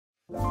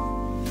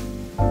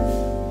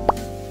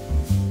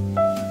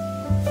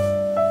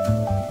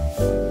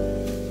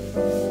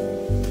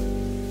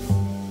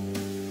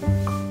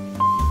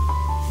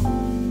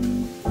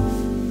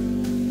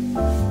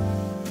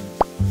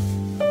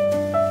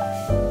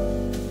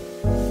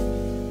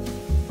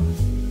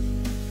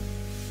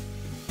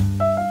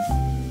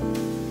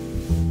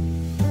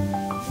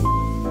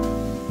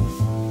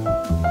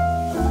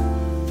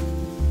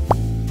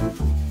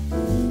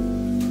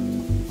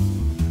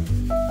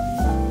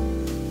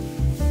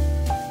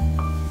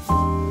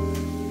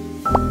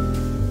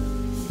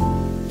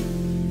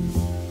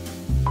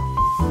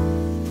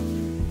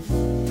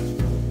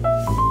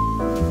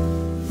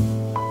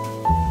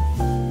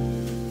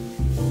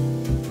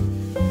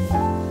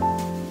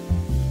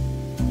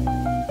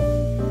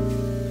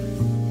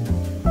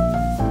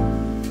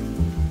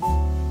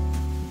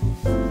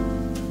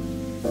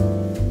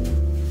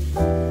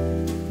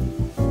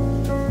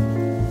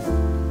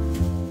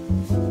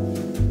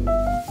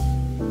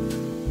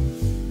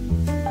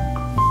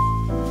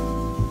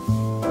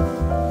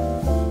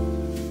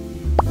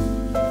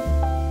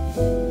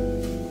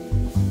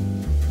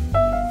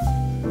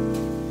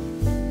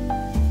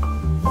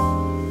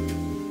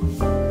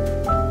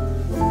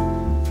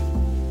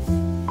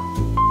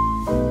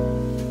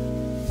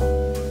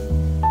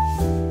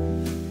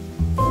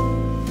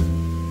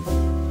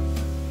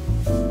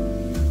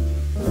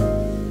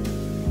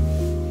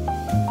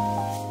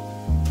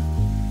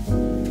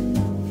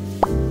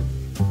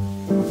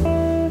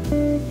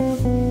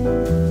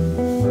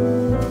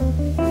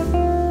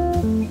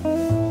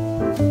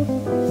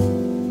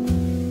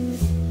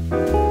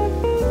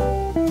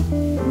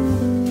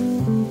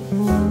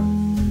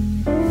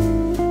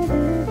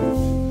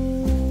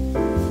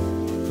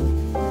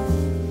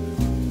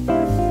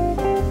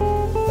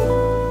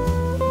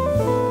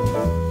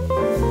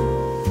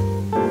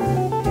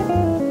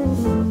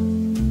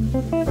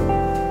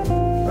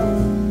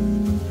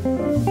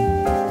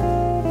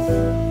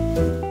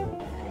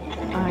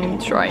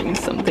Trying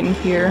something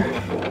here.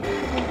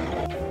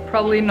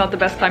 Probably not the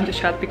best time to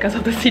chat because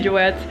of the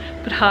silhouette,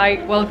 but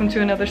hi, welcome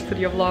to another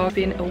studio vlog. It's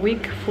been a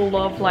week full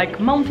of like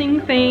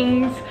mounting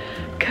things,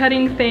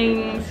 cutting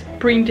things,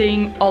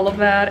 printing, all of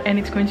that, and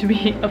it's going to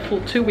be a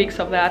full 2 weeks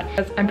of that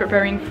as I'm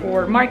preparing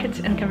for markets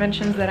and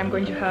conventions that I'm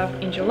going to have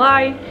in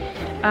July.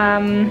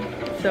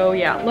 So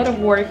yeah, a lot of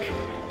work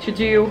to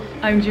do.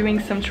 I'm doing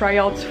some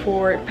tryouts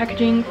for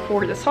packaging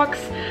for the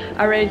socks.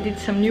 I already did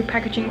some new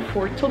packaging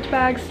for tote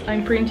bags.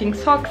 I'm printing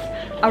socks.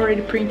 I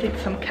already printed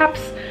some caps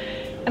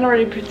and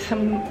already put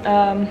some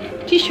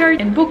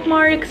t-shirts and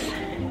bookmarks,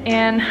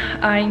 and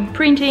I'm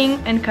printing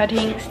and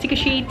cutting sticky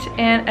sheet,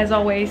 and as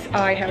always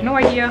I have no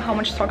idea how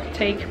much stock to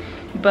take,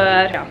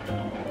 but yeah,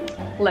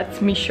 let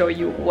me show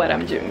you what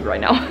I'm doing right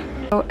now.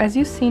 So as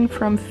you've seen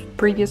from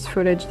previous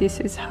footage,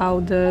 this is how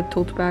the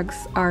tote bags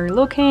are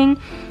looking.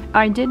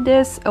 I did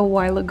this a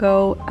while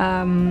ago,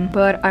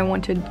 but I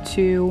wanted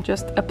to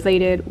just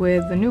update it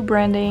with the new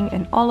branding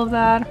and all of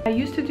that. I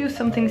used to do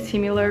something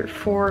similar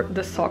for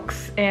the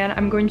socks, and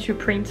I'm going to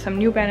print some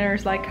new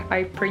banners like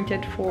I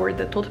printed for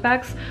the tote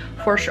bags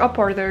for shop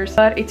orders.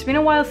 But it's been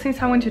a while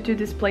since I wanted to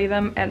display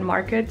them at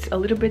markets a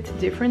little bit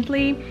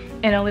differently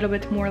and a little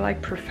bit more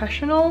like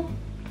professional,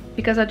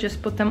 because I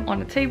just put them on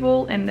the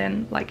table and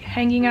then like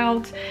hanging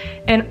out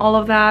and all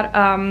of that.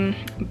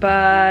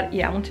 But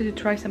yeah, I wanted to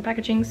try some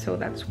packaging, so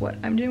that's what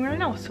I'm doing right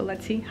now. So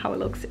let's see how it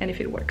looks and if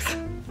it works.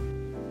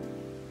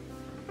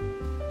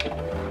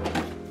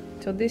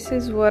 So this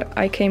is what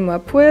I came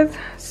up with.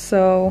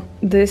 So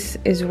this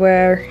is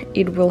where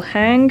it will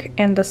hang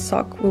and the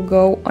sock will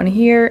go on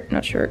here.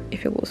 Not sure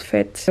if it will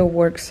fit. It'll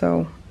work,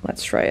 so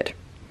let's try it.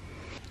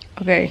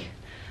 Okay,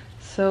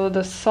 so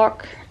the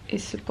sock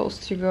is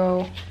supposed to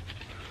go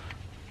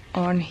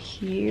on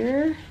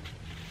here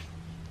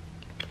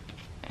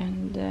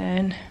and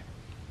then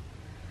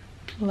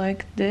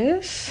like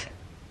this.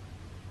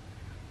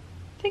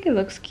 I think it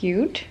looks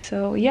cute.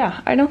 So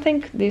yeah, I don't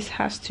think this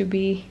has to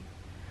be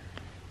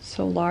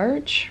so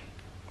large.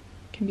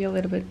 It can be a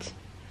little bit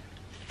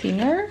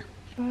thinner,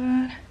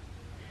 but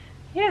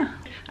yeah.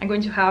 I'm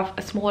going to have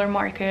a smaller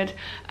market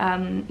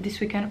this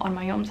weekend on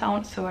my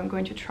hometown, so I'm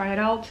going to try it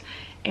out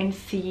and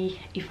see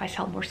if I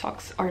sell more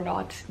socks or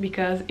not,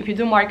 because if you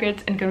do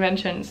markets and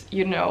conventions,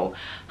 you know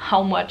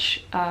how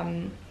much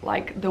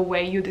like the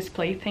way you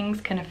display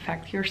things can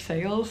affect your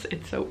sales.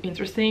 It's so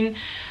interesting.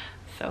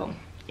 So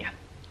yeah,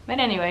 but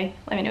anyway,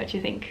 let me know what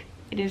you think.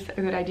 It is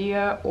a good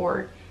idea,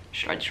 or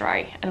should I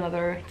try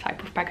another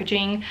type of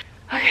packaging?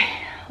 Okay,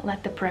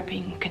 let the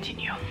prepping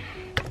continue.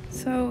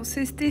 So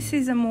since this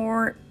is a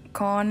more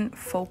con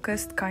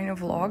focused kind of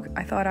vlog,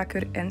 I thought I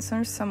could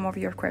answer some of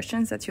your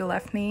questions that you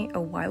left me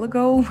a while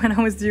ago when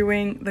I was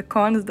doing the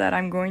cons that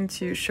I'm going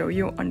to show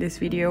you on this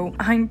video.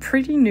 I'm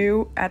pretty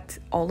new at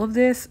all of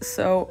this,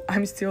 so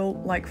I'm still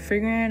like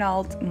figuring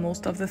out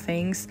most of the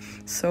things,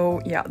 so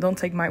yeah, don't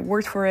take my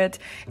word for it.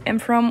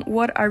 And from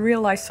what I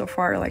realized so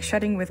far, like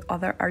chatting with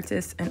other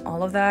artists and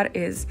all of that,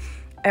 is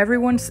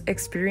everyone's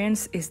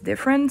experience is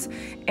different,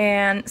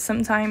 and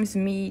sometimes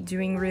me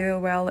doing really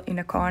well in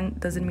a con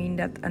doesn't mean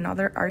that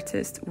another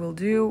artist will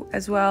do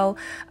as well,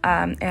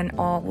 and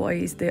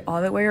always the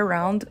other way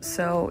around.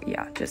 So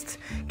yeah, just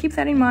keep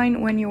that in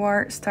mind when you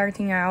are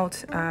starting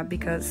out,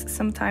 because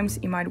sometimes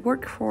it might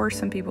work for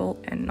some people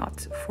and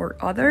not for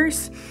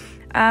others.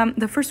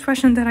 The first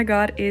question that I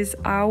got is,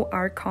 how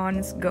are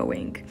cons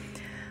going?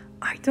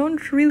 I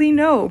don't really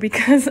know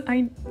because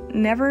I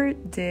never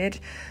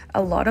did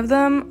a lot of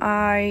them.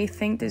 I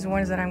think these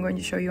ones that I'm going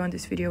to show you on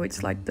this video,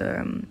 it's like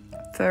the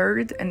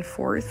third and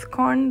fourth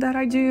con that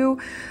I do.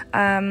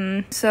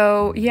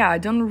 So yeah, I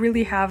don't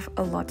really have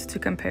a lot to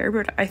compare,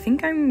 but I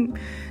think I'm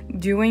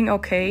doing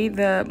okay.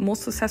 The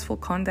most successful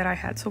con that I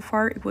had so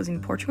far, it was in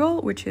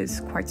Portugal, which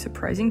is quite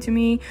surprising to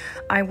me.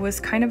 I was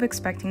kind of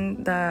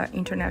expecting the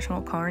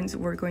international cons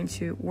were going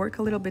to work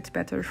a little bit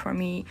better for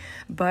me,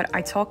 but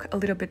I talk a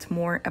little bit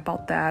more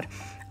about that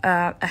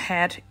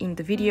ahead in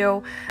the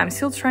video. I'm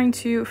still trying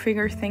to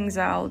figure things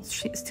out,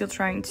 still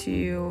trying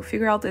to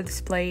figure out the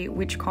display,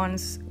 which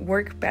cons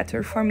work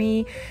better for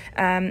me,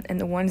 and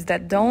the ones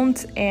that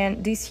don't.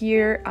 And this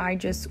year I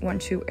just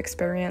want to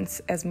experience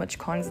as much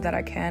cons that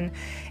I can,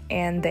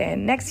 and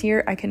then next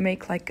year I can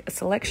make like a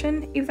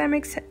selection, if that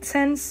makes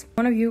sense.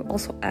 One of you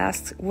also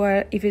asked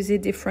what if is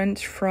it different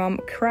from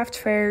craft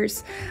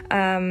fairs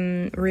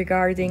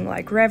regarding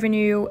like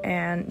revenue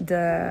and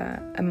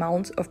the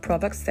amount of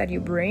products that you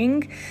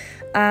bring.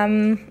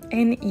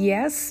 And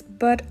yes,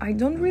 but I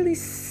don't really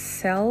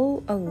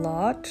sell a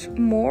lot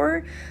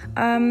more,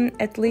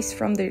 at least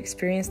from the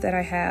experience that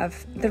I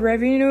have. The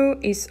revenue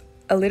is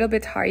a little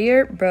bit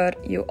higher,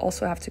 but you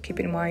also have to keep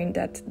in mind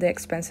that the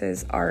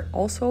expenses are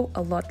also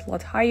a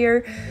lot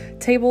higher.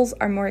 Tables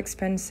are more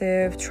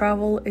expensive,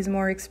 travel is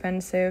more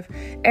expensive,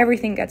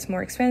 everything gets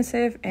more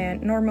expensive,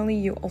 and normally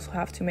you also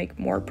have to make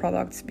more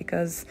products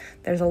because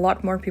there's a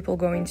lot more people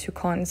going to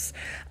cons.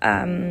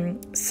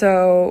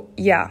 So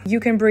yeah, you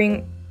can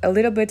bring a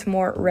little bit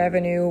more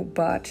revenue,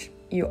 but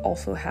you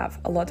also have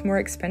a lot more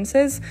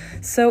expenses.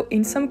 So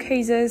in some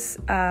cases,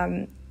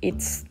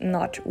 it's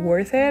not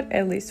worth it,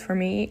 at least for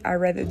me. I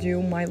rather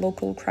do my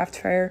local craft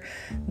fair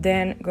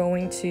than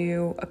going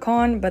to a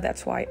con, but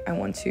that's why I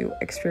want to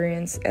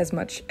experience as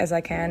much as I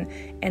can,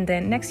 and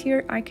then next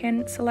year I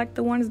can select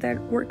the ones that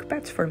work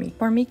best for me.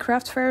 For me,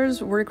 craft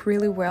fairs work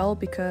really well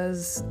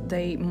because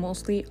they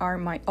mostly are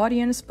my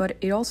audience, but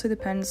it also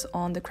depends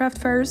on the craft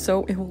fairs,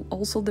 so it will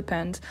also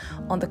depend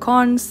on the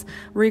cons.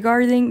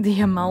 Regarding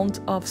the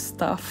amount of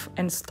stuff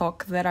and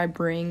stock that I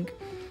bring,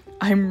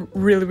 I'm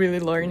really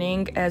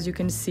learning. As you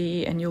can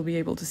see, and you'll be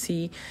able to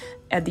see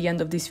at the end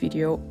of this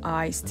video,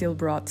 I still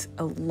brought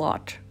a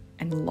lot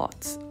and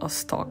lots of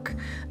stock.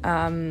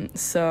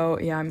 So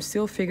yeah, I'm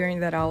still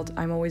figuring that out.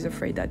 I'm always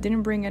afraid that I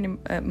didn't bring any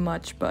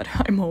much, but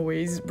I'm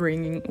always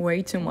bringing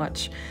way too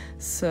much.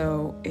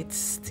 So it's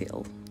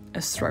still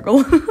a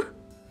struggle.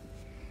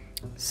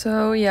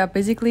 So yeah,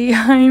 basically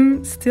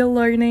I'm still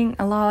learning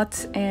a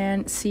lot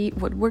and see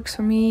what works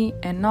for me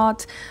and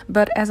not.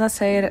 But as I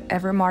said,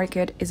 every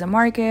market is a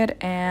market,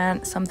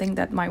 and something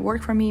that might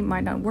work for me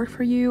might not work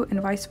for you,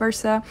 and vice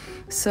versa.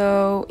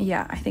 So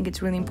yeah, I think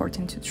it's really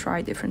important to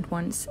try different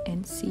ones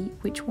and see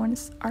which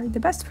ones are the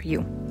best for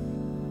you.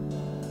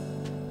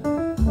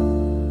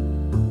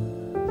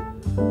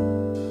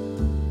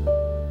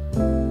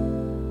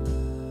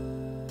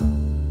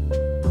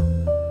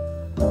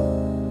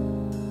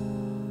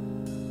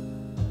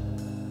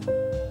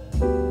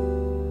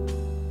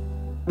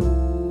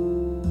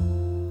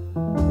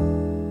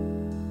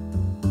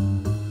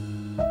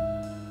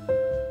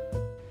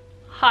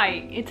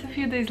 Hi, it's a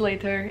few days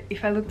later.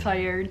 If I look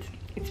tired,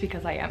 it's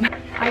because I am.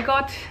 I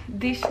got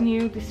this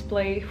new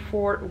display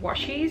for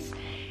washies,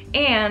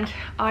 and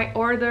I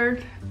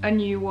ordered a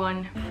new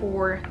one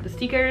for the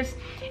stickers,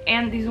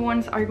 and these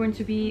ones are going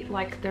to be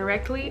like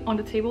directly on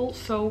the table,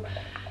 so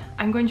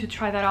I'm going to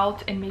try that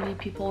out, and maybe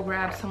people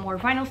grab some more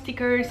vinyl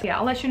stickers. Yeah,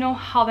 I'll let you know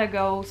how that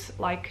goes.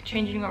 Like,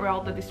 changing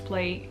around the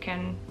display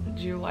can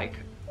do like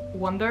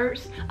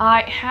wonders.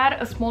 I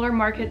had a smaller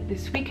market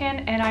this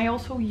weekend, and I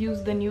also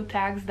used the new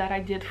tags that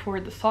I did for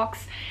the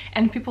socks,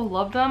 and people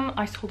love them.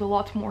 I sold a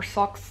lot more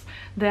socks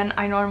than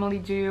I normally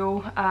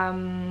do,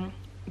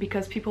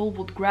 because people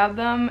would grab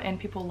them, and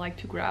people like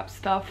to grab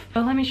stuff.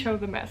 But let me show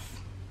the mess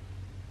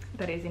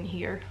that is in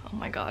here. Oh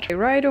my god.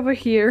 Right over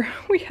here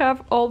we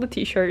have all the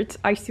t-shirts.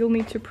 I still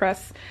need to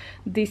press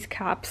these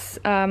caps,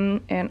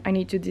 and I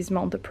need to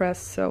dismount the press,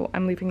 so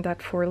I'm leaving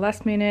that for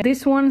last minute.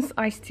 These ones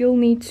I still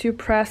need to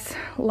press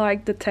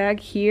like the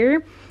tag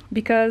here,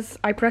 because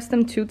I pressed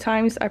them 2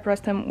 times. I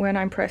pressed them when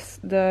I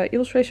pressed the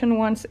illustration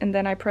ones, and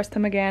then I pressed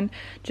them again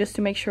just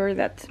to make sure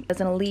that it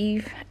doesn't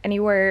leave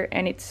anywhere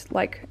and it's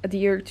like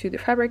adhered to the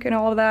fabric and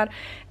all of that.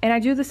 And I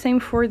do the same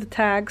for the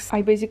tags.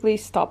 I basically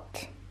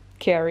stopped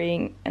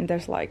carrying, and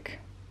there's like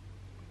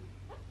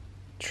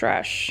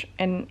trash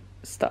and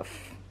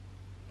stuff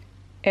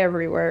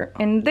everywhere.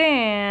 And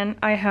then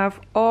I have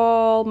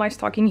all my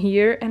stock in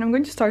here, and I'm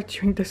going to start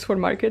doing this for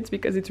markets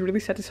because it's really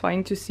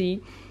satisfying to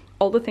see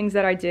all the things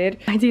that I did.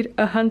 I did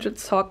 100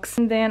 socks,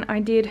 and then I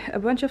did a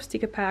bunch of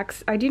sticker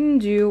packs. I didn't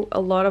do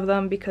a lot of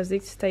them because they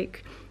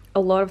take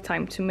a lot of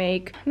time to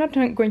make. I'm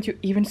not going to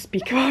even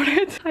speak about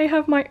it. I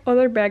have my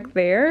other bag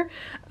there.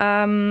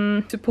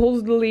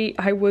 Supposedly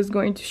I was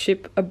going to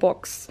ship a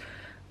box,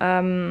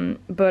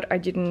 but I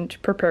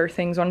didn't prepare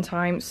things on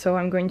time, so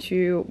I'm going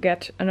to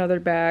get another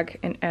bag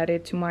and add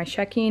it to my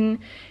check-in,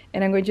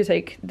 and I'm going to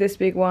take this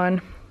big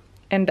one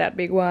and that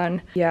big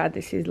one. Yeah,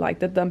 this is like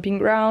the dumping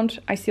ground.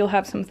 I still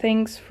have some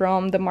things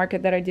from the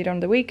market that I did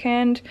on the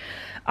weekend.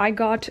 I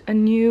got a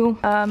new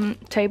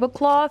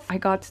tablecloth. I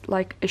got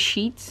like a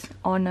sheet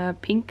on a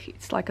pink.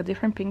 It's like a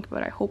different pink,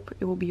 but I hope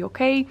it will be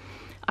okay.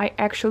 I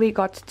actually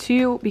got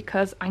two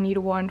because I need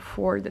one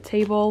for the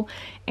table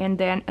and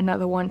then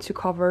another one to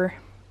cover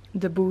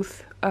the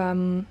booth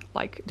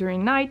like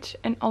during night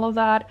and all of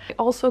that. I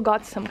also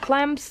got some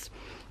clamps.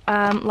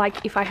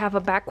 Like if I have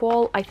a back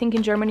wall. I think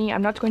in Germany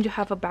I'm not going to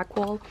have a back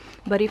wall,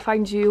 but if I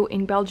do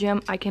in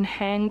Belgium I can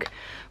hang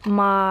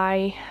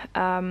my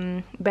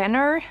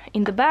banner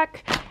in the back,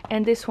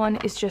 and this one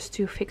is just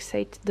to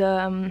fixate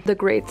the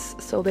grids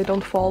so they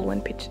don't fall when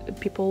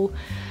people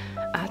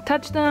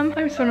touch them.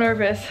 I'm so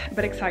nervous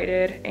but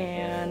excited,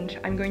 and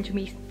I'm going to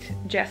meet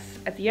Jess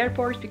at the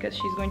airport because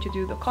she's going to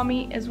do the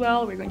Dokomi as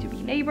well. We're going to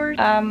be neighbors,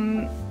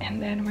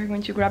 and then we're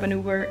going to grab an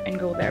Uber and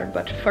go there.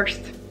 But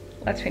first,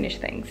 let's finish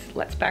things,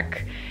 let's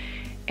pack,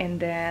 and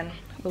then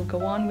we'll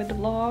go on with the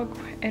vlog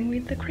and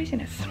with the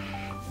craziness.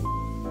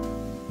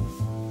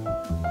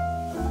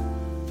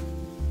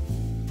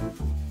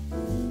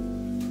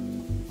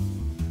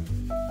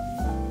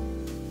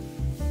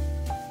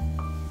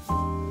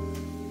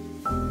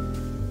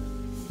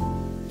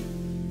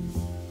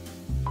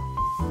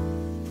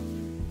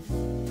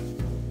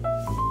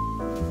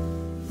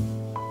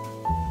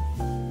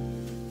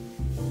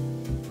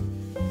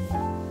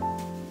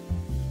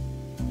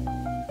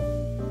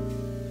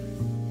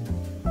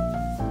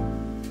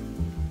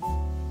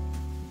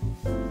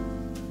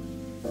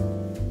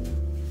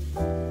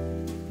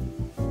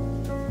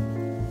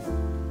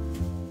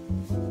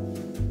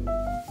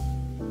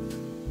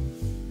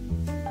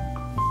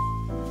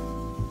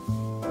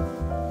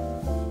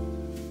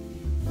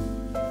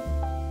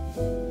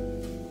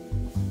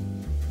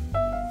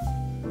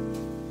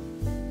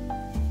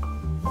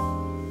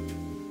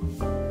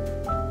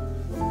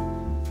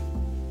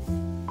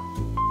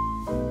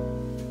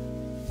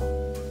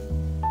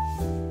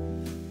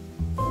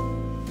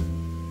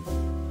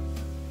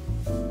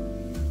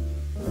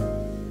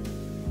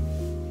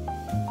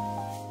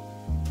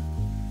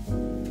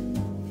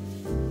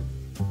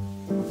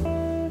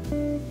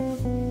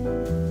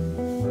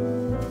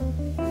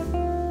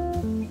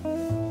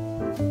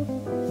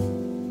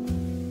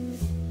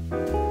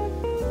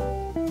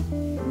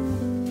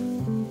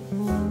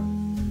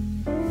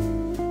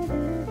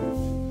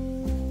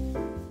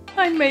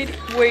 I made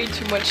way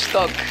too much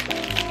stock.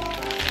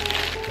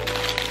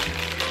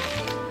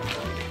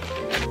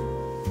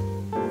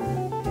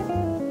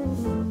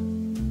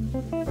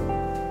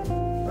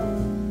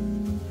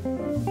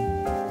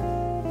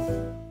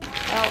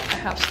 Well, I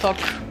have stock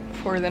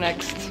for the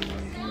next,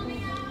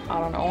 I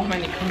don't know how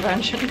many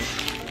conventions.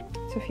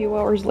 It's a few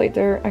hours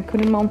later. I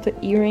couldn't mount the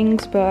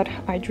earrings, but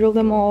I drilled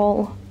them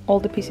all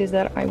the pieces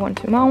that I want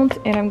to mount,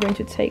 and I'm going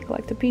to take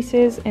like the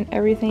pieces and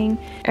everything.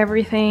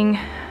 Everything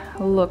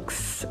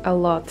looks a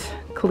lot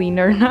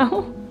cleaner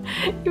now,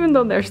 even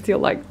though there's still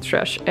like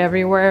trash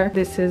everywhere.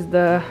 This is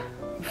the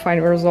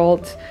final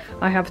result.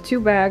 I have two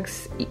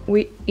bags,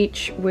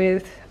 each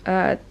with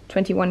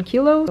 21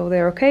 kilos, so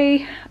they're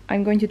okay.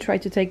 I'm going to try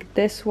to take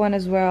this one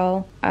as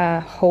well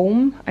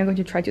home. I'm going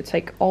to try to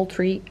take all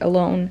three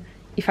alone.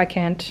 If I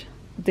can't,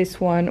 this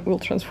one will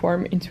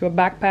transform into a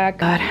backpack.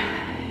 But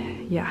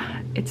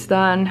yeah, it's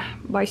done.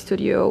 Bye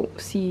studio,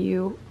 see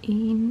you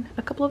in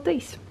a couple of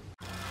days.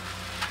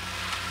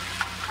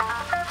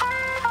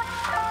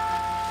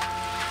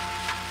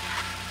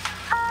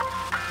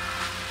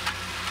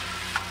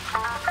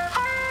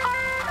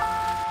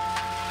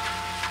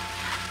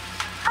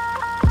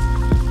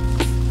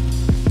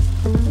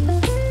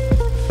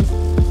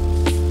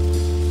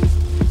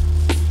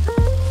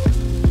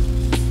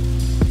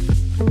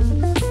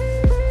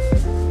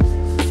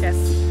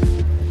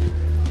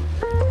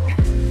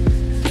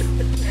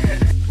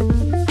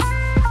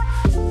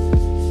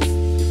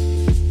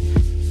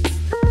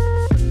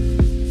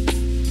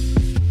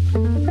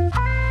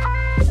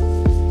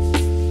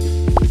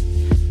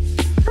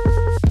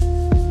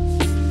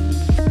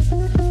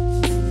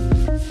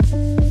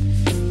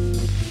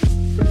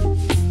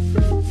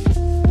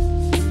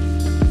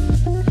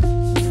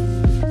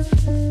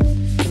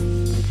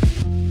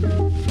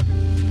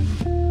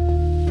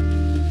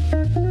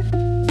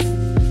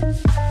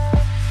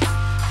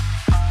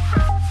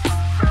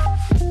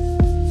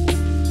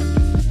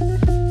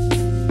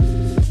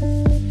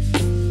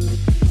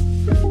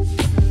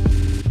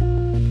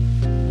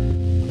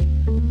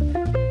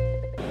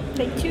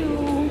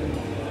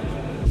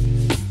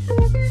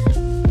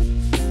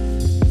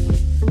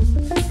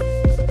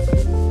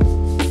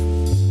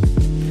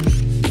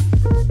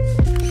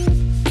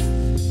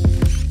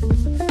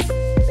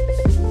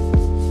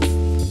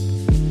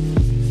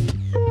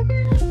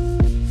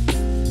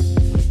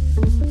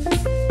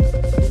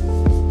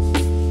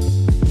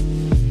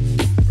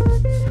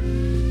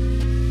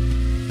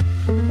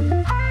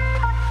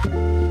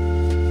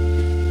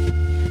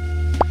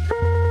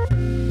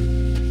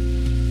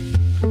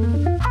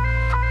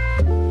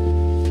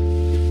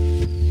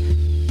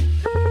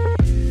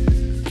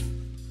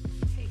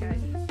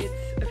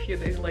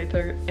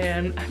 Illustrator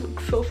and I look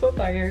so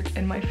tired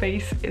and my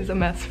face is a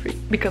mess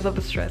because of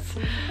the stress.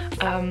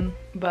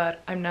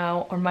 But I'm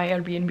now on my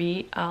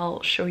Airbnb.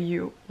 I'll show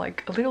you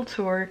like a little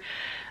tour.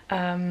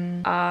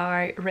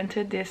 I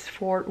rented this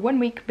for 1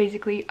 week.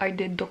 Basically, I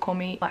did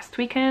Dokomi last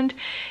weekend,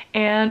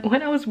 and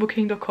when I was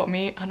booking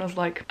Dokomi, I was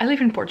like, I live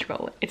in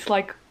Portugal. It's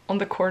like on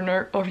the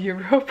corner of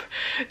Europe.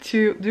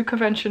 To do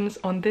conventions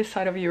on this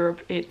side of Europe,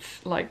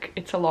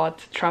 it's a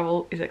lot.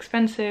 Travel is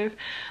expensive,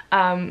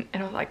 and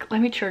I was like, let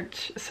me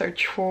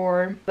search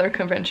for other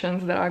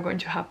conventions that are going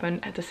to happen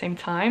at the same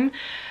time.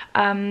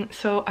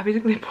 So I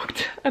basically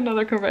booked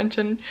another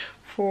convention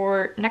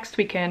for next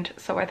weekend.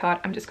 So I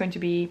thought I'm just going to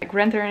be like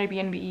rent an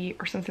Airbnb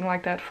or something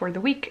like that for the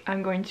week.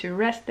 I'm going to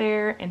rest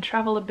there and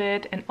travel a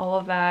bit and all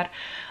of that.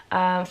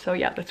 So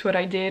yeah, that's what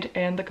I did.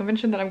 And the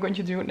convention that I'm going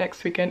to do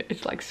next weekend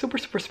is like super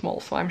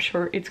small, so I'm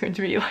sure it's going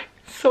to be like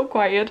so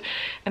quiet,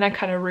 and I'm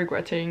kind of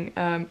regretting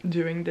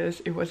doing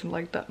this. It wasn't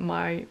like that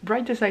my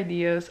brightest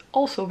ideas,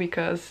 also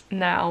because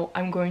now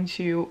I'm going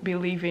to be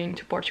leaving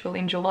to Portugal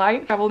in July.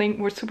 Traveling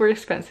was super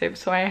expensive,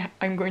 so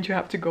I'm going to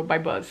have to go by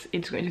bus.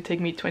 It's going to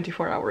take me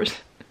 24 hours.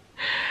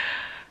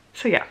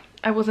 So yeah,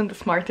 I wasn't the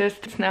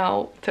smartest. It's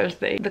now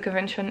Thursday. The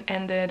convention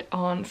ended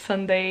on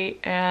Sunday,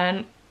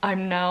 and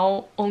I'm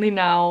only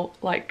now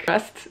like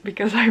dressed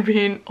because I've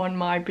been on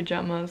my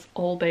pajamas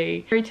all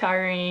day. Very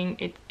tiring.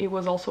 It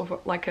was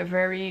also like a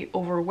very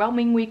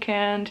overwhelming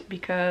weekend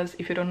because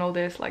if you don't know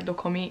this, like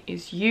Dokomi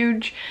is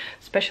huge,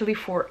 especially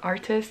for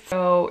artists.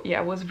 So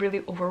yeah, it was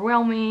really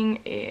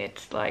overwhelming.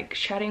 It's like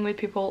chatting with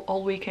people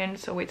all weekend,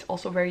 so it's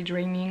also very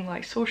draining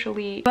like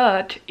socially,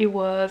 but it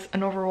was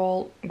an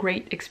overall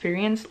great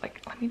experience. Like,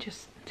 let me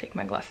just take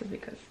my glasses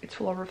because it's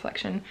full of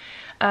reflection.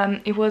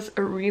 It was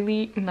a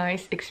really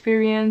nice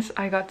experience.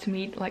 I got to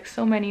meet like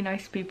so many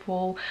nice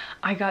people.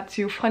 I got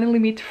to finally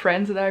meet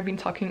friends that I've been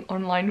talking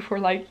online for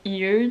like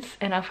years,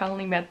 and I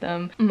finally met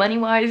them.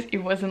 Money-wise, it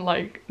wasn't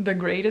like the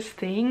greatest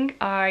thing.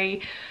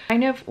 I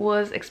kind of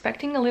was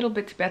expecting a little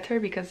bit better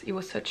because it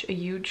was such a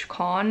huge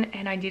con,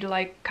 and I did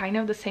like kind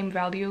of the same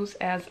values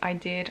as I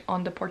did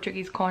on the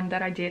Portuguese con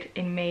that I did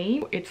in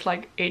May. It's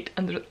like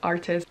 800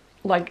 artists.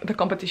 Like, the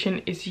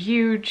competition is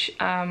huge,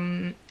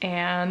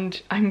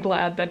 and I'm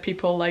glad that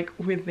people like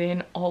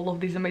within all of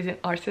these amazing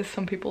artists,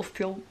 some people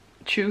still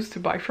choose to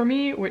buy from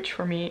me, which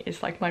for me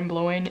is like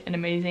mind-blowing and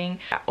amazing.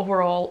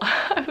 Overall,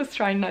 I was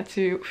trying not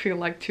to feel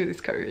like too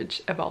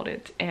discouraged about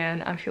it,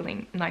 and I'm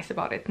feeling nice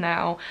about it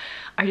now.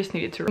 I just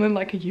needed to run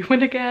like a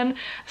human again.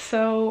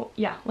 So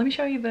yeah, let me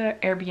show you the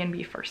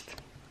Airbnb first.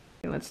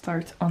 Let's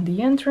start on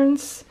the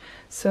entrance.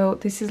 So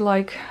this is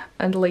like,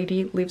 a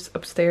lady lives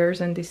upstairs,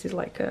 and this is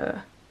like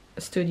a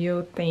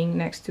studio thing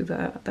next to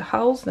the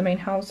house, the main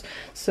house.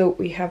 So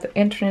we have the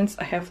entrance.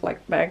 I have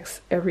like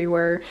bags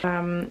everywhere,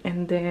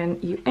 and then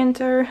you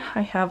enter.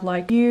 I have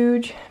like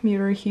huge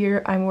mirror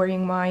here. I'm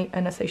wearing my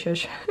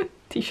Anastasia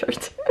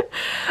t-shirt.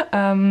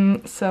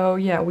 So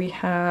yeah, we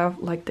have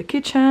like the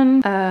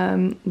kitchen,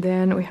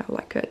 then we have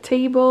like a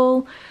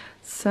table,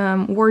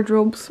 some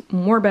wardrobes,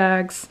 more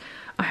bags.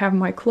 I have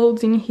my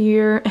clothes in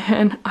here,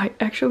 and I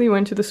actually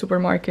went to the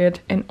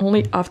supermarket, and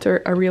only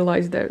after I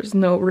realized there's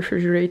no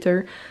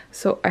refrigerator.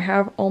 So I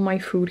have all my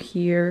food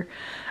here,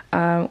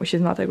 which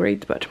is not that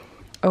great, but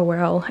oh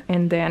well.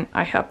 And then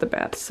I have the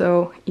bed.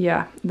 So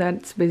yeah,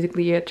 that's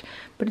basically it.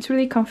 But it's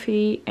really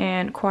comfy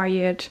and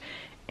quiet.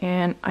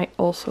 And I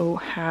also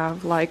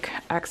have like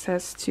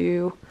access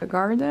to the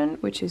garden,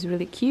 which is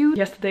really cute.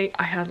 Yesterday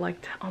I had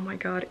like, oh my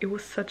god, it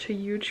was such a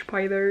huge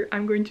spider.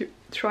 I'm going to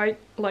try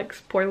like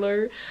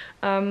spoiler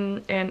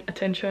and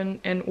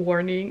attention and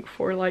warning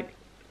for like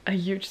a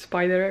huge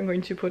spider. I'm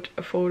going to put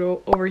a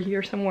photo over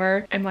here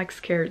somewhere. I'm like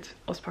scared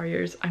of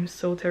spiders. I'm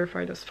so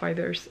terrified of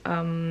spiders.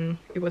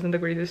 It wasn't the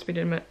greatest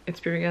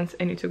experience,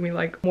 and it took me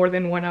like more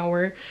than 1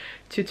 hour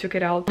to take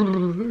it out.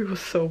 It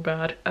was so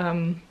bad.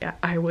 Yeah,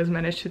 I was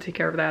managed to take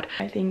care of that.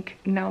 I think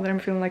now that I'm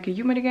feeling like a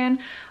human again,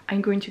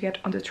 I'm going to get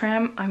on the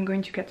tram. I'm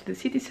going to get to the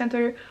city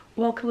center,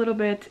 walk a little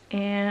bit,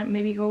 and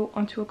maybe go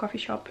onto a coffee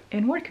shop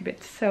and work a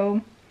bit.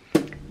 So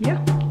yeah,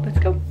 let's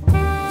go.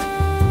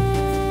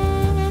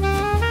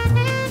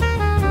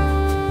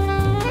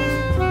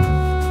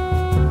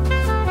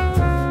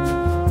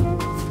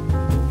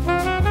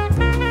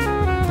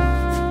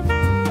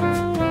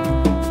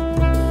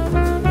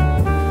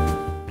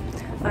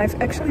 I've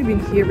actually been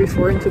here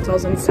before in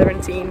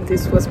 2017.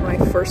 This was my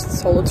first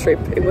solo trip.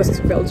 It was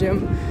to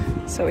Belgium,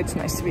 so it's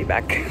nice to be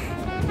back.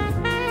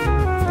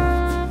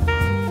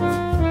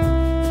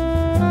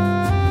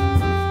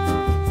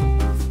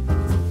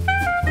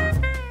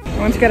 I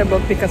want to get a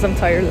book because I'm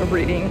tired of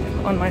reading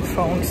on my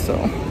phone, so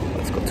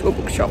let's go to a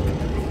bookshop.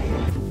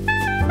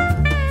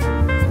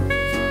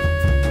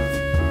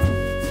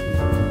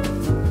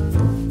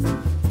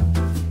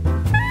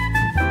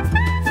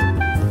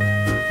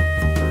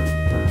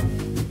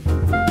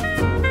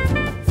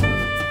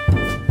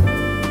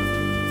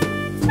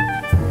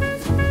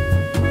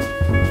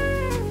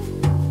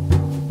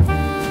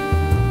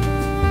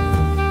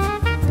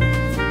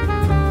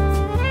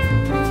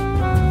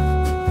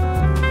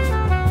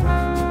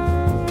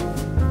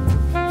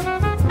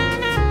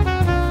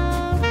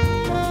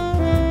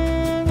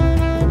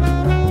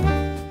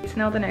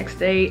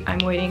 day. I'm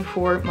waiting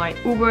for my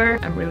Uber.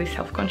 I'm really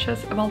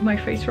self-conscious about my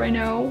face right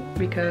now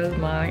because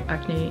my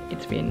acne,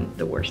 it's been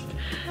the worst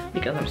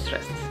because I'm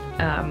stressed.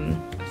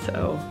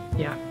 So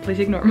yeah, please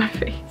ignore my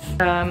face.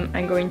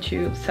 I'm going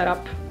to set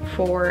up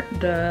for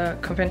the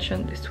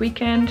convention this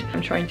weekend.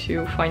 I'm trying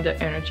to find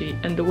the energy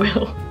and the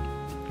will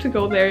to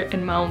go there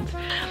and mount.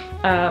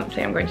 So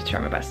I'm going to try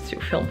my best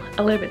to film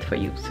a little bit for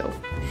you. So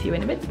see you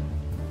in a bit.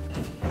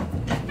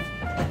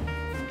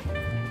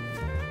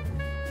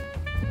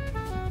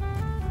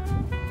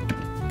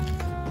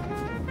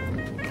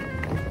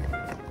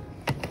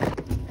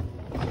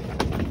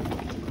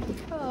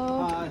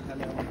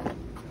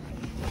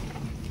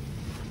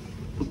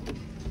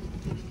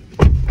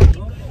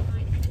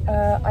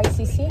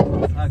 ICC?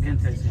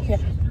 Against ICC. Yeah.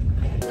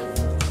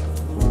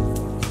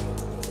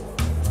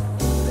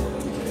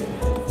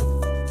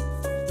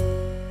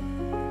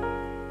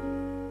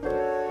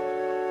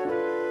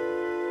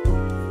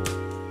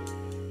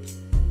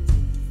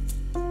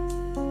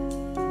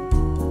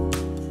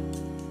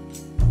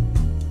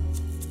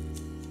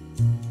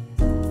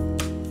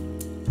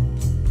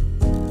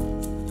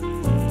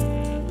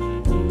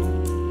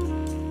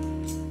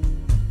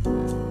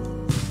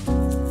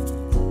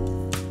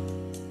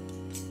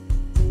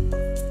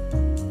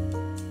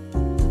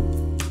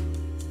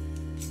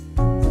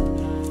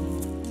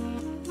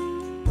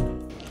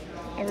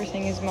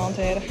 Everything is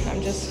mounted.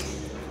 I'm just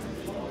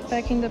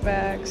packing the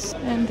bags,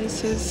 and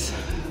this is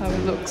how it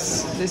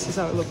looks. This is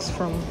how it looks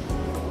from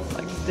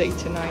like day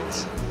to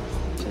night.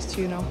 Just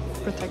to, you know,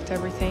 protect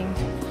everything.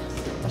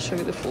 I'll show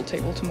you the full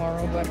table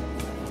tomorrow, but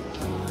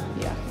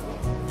yeah,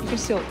 you can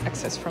still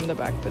access from the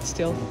back, but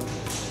still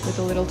with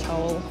a little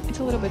towel, it's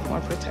a little bit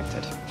more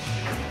protected.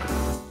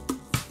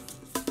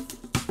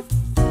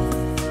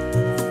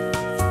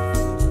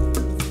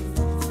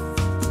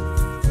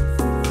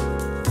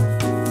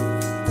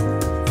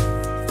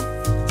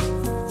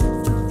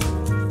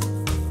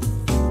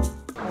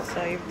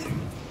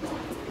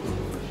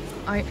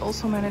 I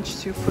also managed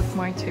to put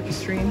my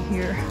tapestry in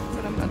here,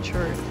 but I'm not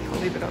sure if I'll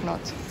leave it or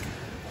not.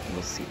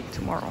 We'll see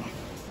tomorrow.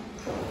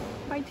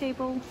 Bye,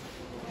 table.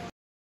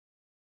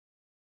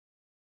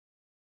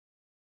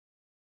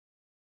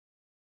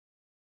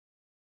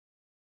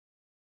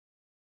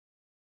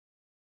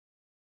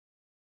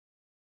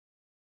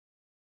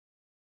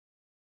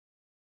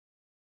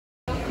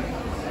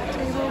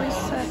 Table is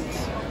set.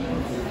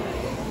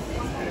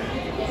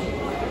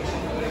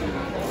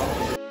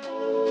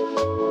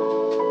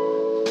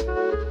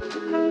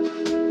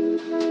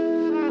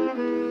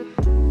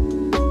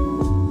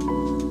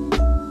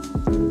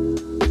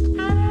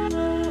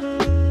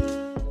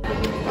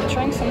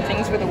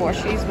 With the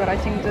washies, but I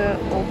think the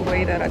old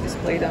way that I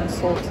displayed them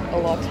sold a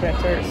lot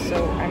better,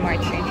 so I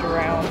might change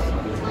around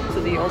to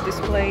the old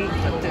display,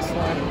 but this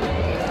one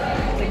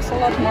takes a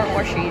lot more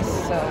washies,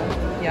 so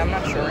yeah, I'm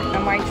not sure. I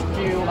might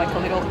do like a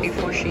little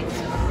A4 sheet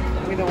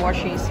with the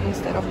washies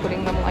instead of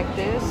putting them like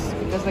this,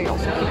 because they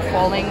also keep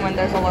falling when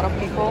there's a lot of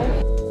people.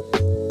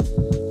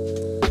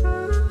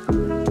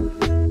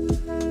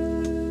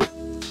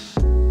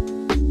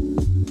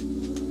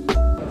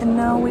 And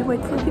now we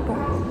wait for people.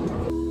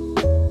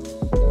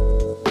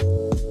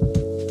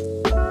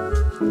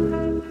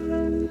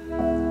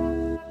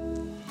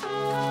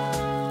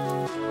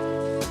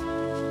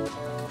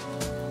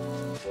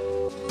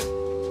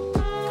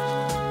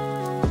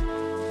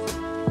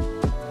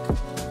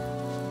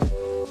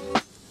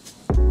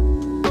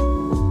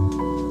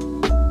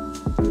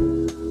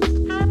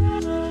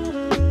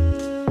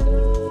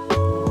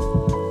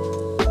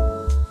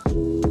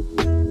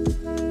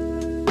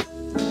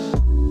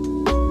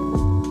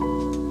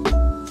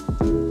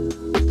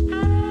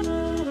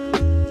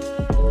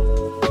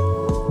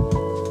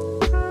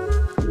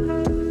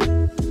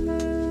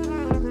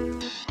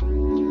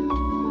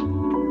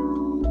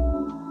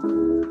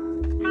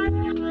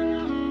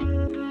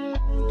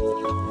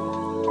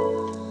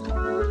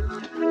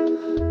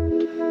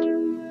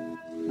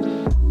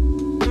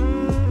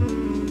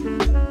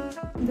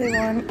 Day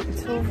one,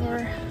 it's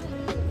over.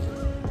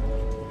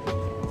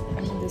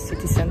 I'm in the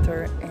city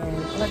center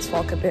and let's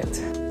walk a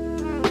bit.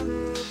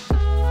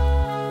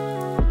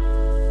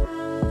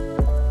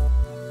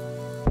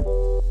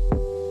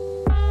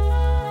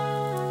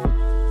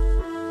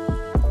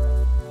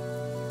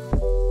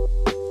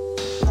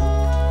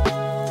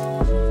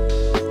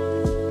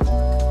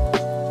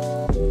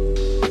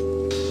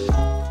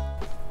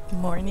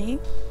 Morning.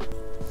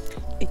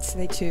 It's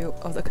day 2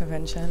 of the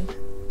convention.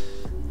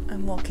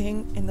 I'm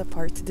walking in the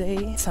park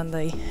today,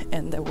 Sunday,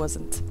 and there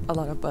wasn't a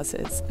lot of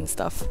buses and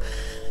stuff,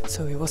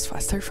 so it was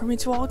faster for me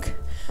to walk.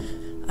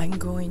 I'm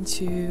going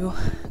to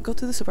go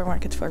to the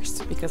supermarket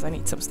first because I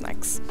need some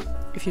snacks.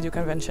 If you do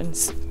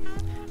conventions,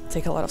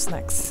 take a lot of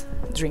snacks,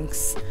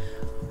 drinks,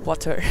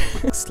 water.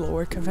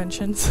 Slower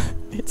conventions,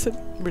 it's a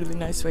really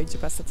nice way to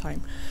pass the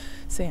time.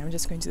 So yeah, I'm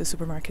just going to the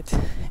supermarket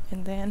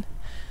and then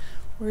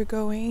we're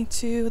going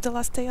to the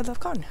last day of the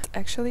con. It's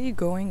actually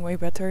going way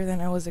better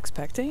than I was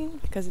expecting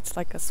because it's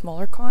like a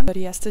smaller con, but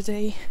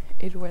yesterday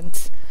it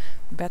went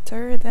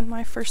better than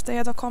my first day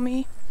at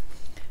Dokomi,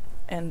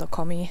 and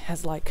Dokomi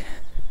has like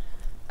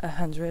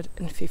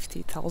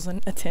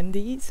 150,000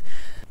 attendees.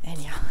 And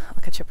yeah,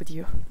 I'll catch up with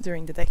you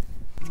during the day.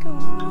 Let's go!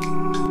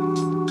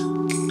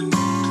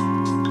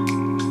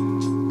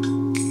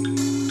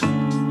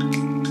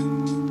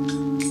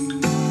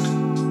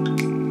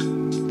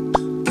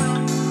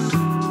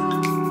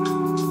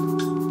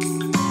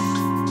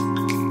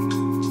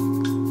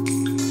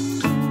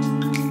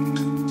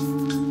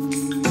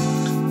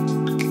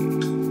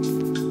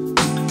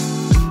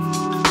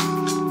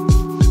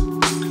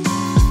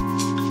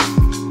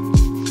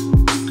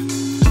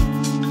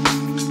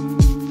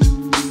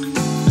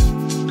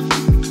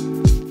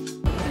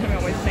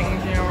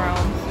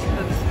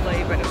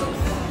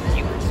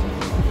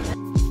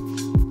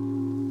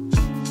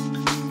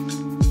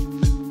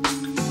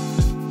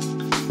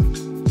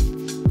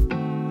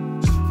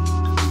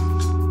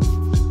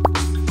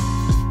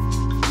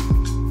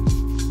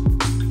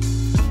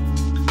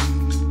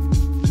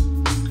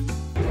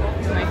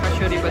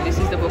 But this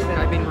is the book that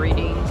I've been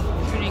reading.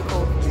 It's really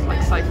cool. It's like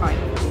sci-fi.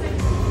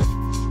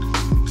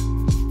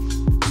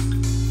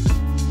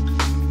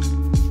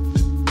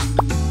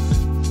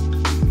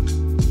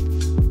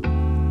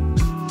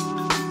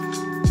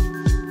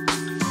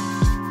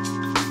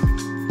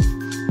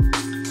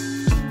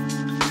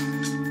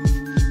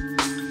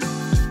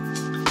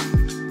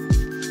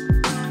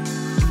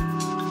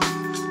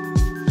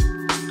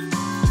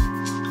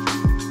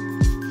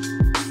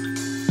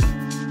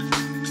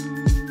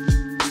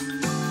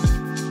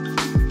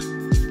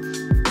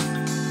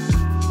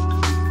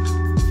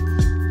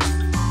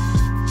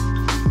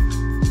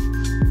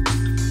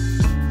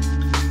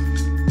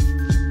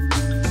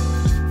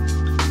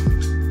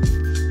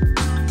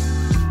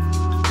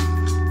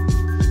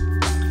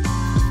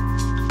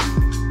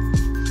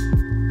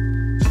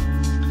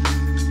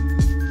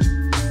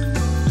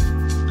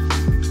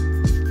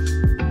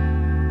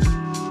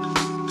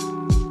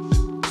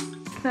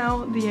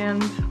 Now the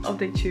end of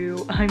day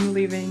 2. I'm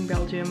leaving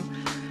Belgium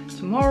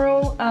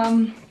tomorrow.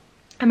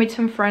 I made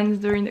some friends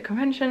during the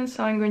convention,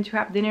 so I'm going to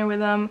have dinner with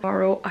them.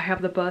 Tomorrow I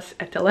have the bus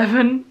at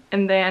 11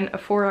 and then a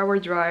 4-hour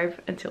drive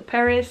until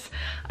Paris.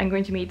 I'm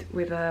going to meet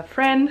with a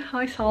friend,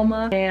 hi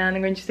Salma, and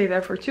I'm going to stay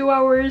there for 2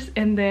 hours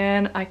and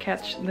then I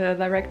catch the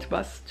direct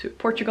bus to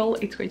Portugal.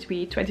 It's going to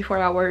be 24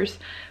 hours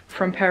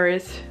from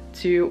Paris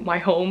to my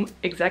home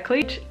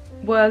exactly. It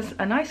was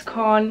a nice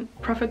con.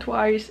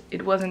 Profit-wise,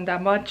 it wasn't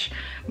that much,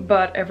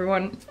 but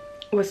everyone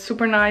was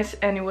super nice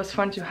and it was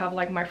fun to have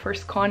like my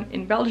first con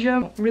in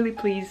Belgium. Really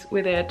pleased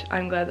with it.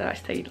 I'm glad that I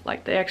stayed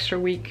like the extra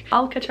week.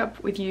 I'll catch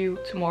up with you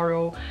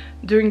tomorrow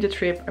during the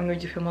trip. I'm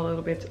going to film a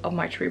little bit of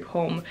my trip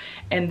home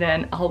and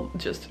then I'll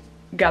just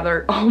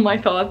gather all my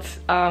thoughts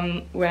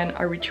when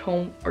I reach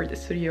home or the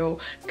studio,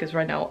 because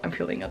right now I'm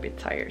feeling a bit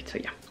tired. So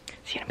yeah,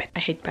 see you in a bit. I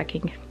hate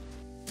packing.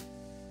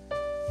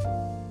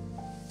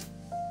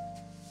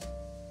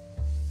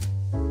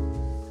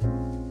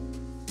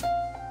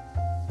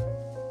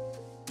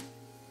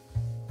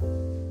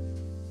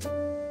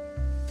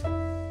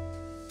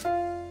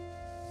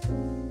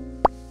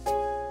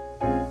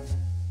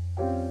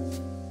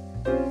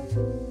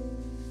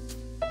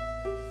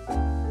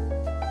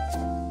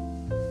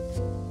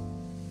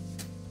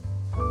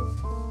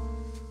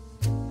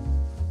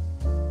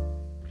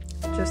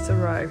 Just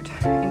arrived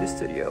in the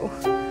studio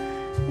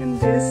and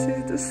this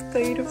is the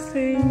state of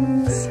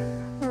things.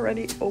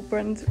 Already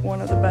opened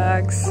one of the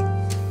bags.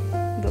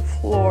 The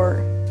floor,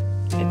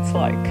 it's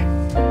like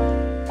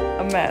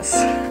a mess.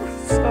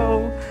 So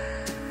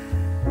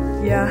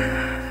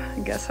yeah, I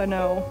guess I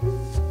know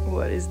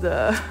what is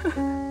the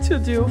to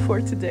do for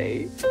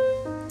today.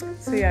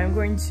 So yeah, I'm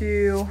going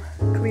to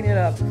clean it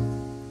up,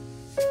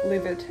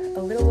 leave it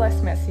a little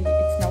less messy.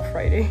 It's now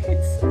Friday.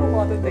 It's a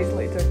lot of days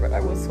later, but I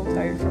was so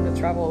tired from the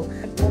travel.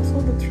 And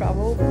also the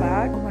travel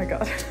bag, oh my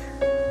god.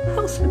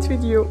 I'll switch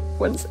with you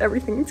once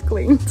everything is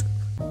cleaned.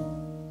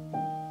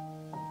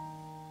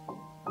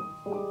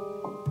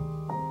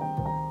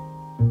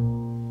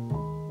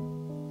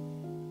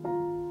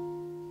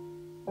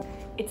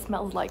 It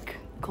smells like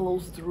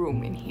closed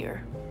room in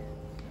here.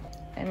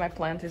 And my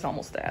plant is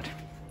almost dead.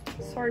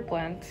 Sorry,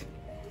 plant.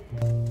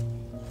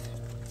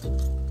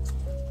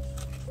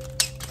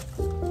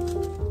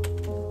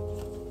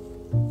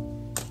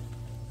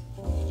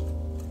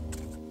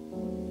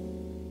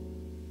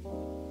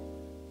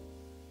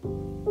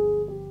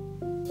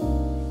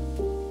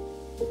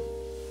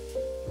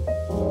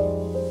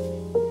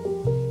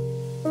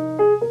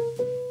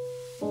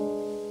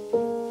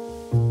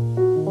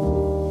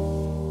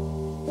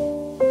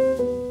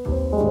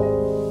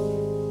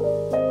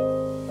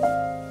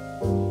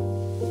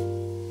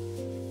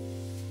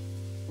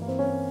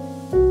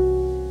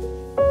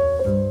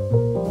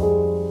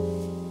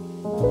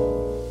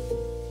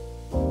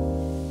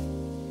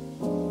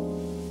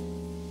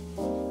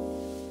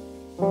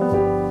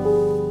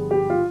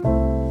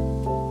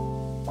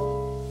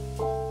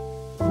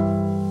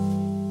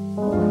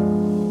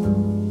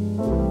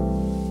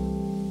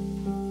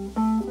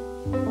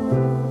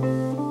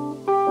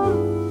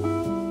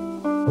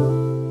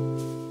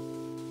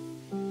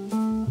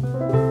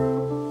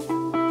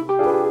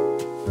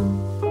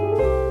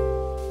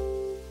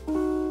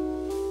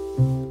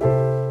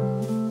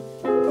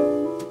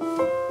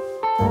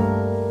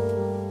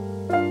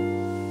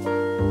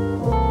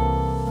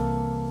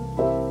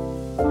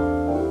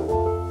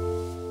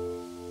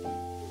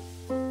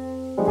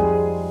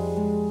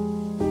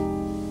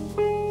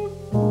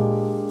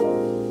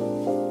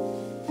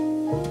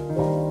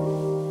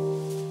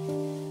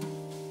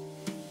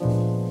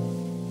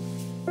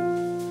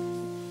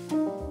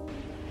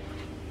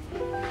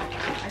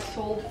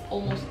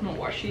 almost no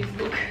washes.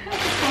 Look at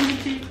the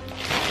quantity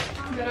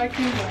that I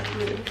came back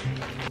with.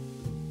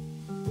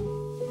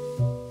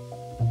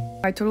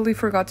 I totally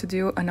forgot to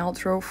do an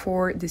outro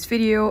for this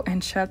video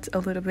and chat a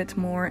little bit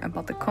more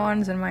about the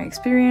cons and my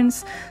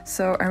experience,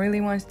 so I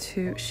really wanted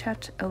to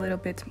chat a little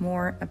bit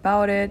more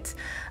about it.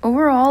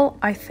 Overall,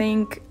 I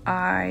think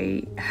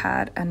I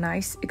had a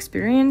nice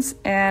experience,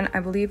 and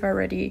I believe I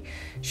already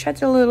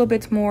chatted a little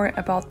bit more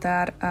about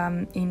that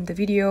in the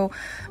video,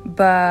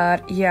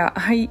 but yeah,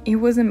 it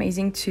was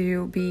amazing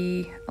to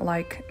be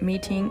like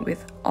meeting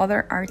with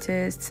other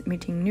artists,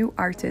 meeting new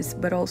artists,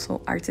 but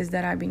also artists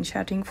that I've been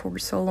chatting for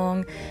so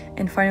long,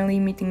 and finally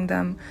meeting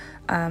them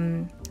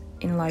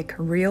in like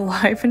real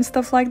life and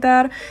stuff like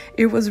that.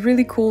 It was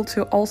really cool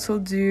to also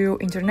do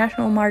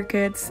international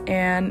markets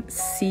and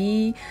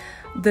see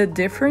the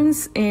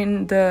difference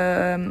in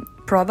the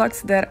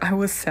products that I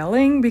was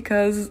selling,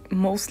 because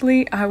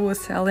mostly I was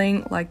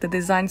selling like the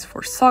designs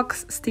for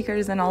socks,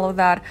 stickers and all of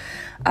that,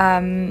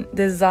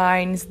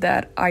 designs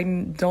that I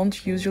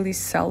don't usually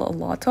sell a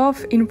lot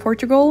of in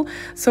Portugal,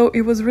 so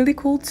it was really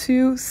cool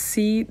to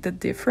see the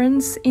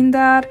difference in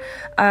that.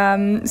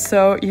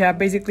 So yeah,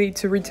 basically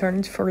to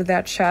return for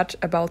that chat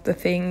about the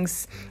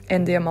things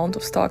and the amount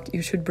of stock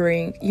you should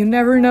bring, you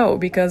never know,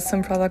 because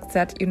some products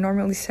that you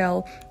normally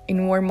sell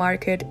in one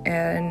market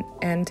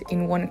and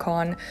in one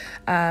con,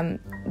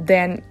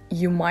 then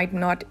you might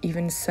not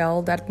even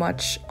sell that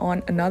much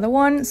on another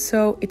one,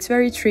 so it's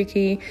very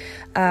tricky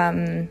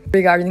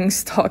regarding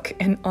stock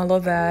and all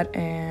of that.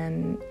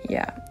 And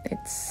yeah,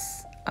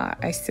 it's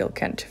I still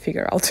can't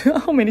figure out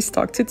how many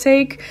stock to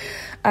take.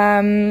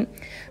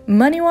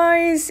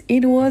 Money-wise,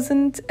 it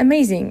wasn't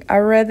amazing. I'd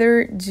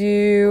rather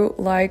do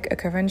like a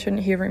convention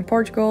here in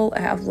Portugal,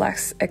 have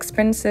less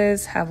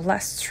expenses, have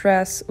less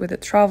stress with the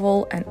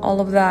travel and all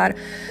of that.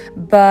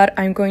 But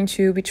I'm going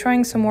to be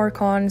trying some more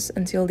cons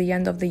until the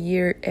end of the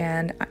year,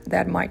 and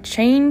that might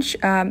change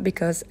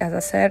because, as I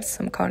said,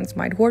 some cons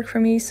might work for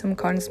me, some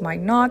cons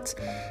might not.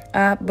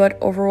 But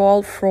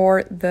overall,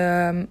 for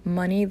the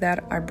money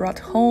that I brought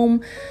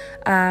home,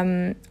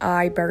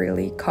 I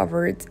barely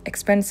covered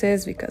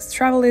expenses, because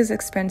travel is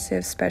expensive,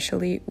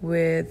 especially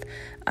with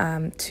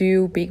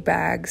 2 big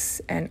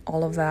bags and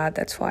all of that.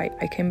 That's why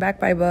I came back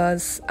by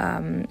bus,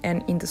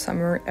 and in the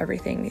summer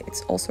everything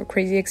it's also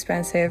crazy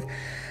expensive.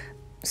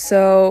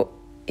 So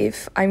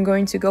if I'm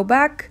going to go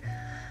back,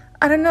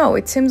 I don't know,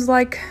 it seems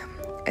like,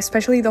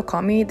 especially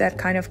Dokomi, that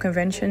kind of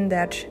convention,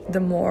 that the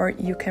more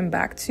you come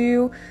back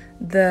to,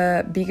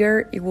 the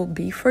bigger it will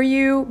be for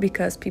you,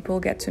 because people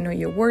get to know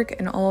your work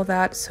and all of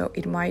that, so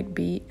it might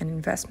be an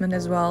investment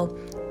as well.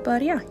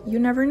 But yeah, you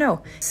never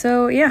know.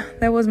 So yeah,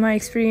 that was my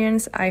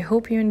experience. I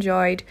hope you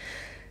enjoyed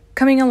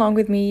coming along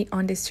with me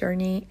on this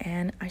journey,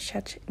 and I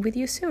chat with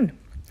you soon.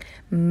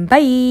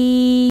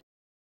 Bye!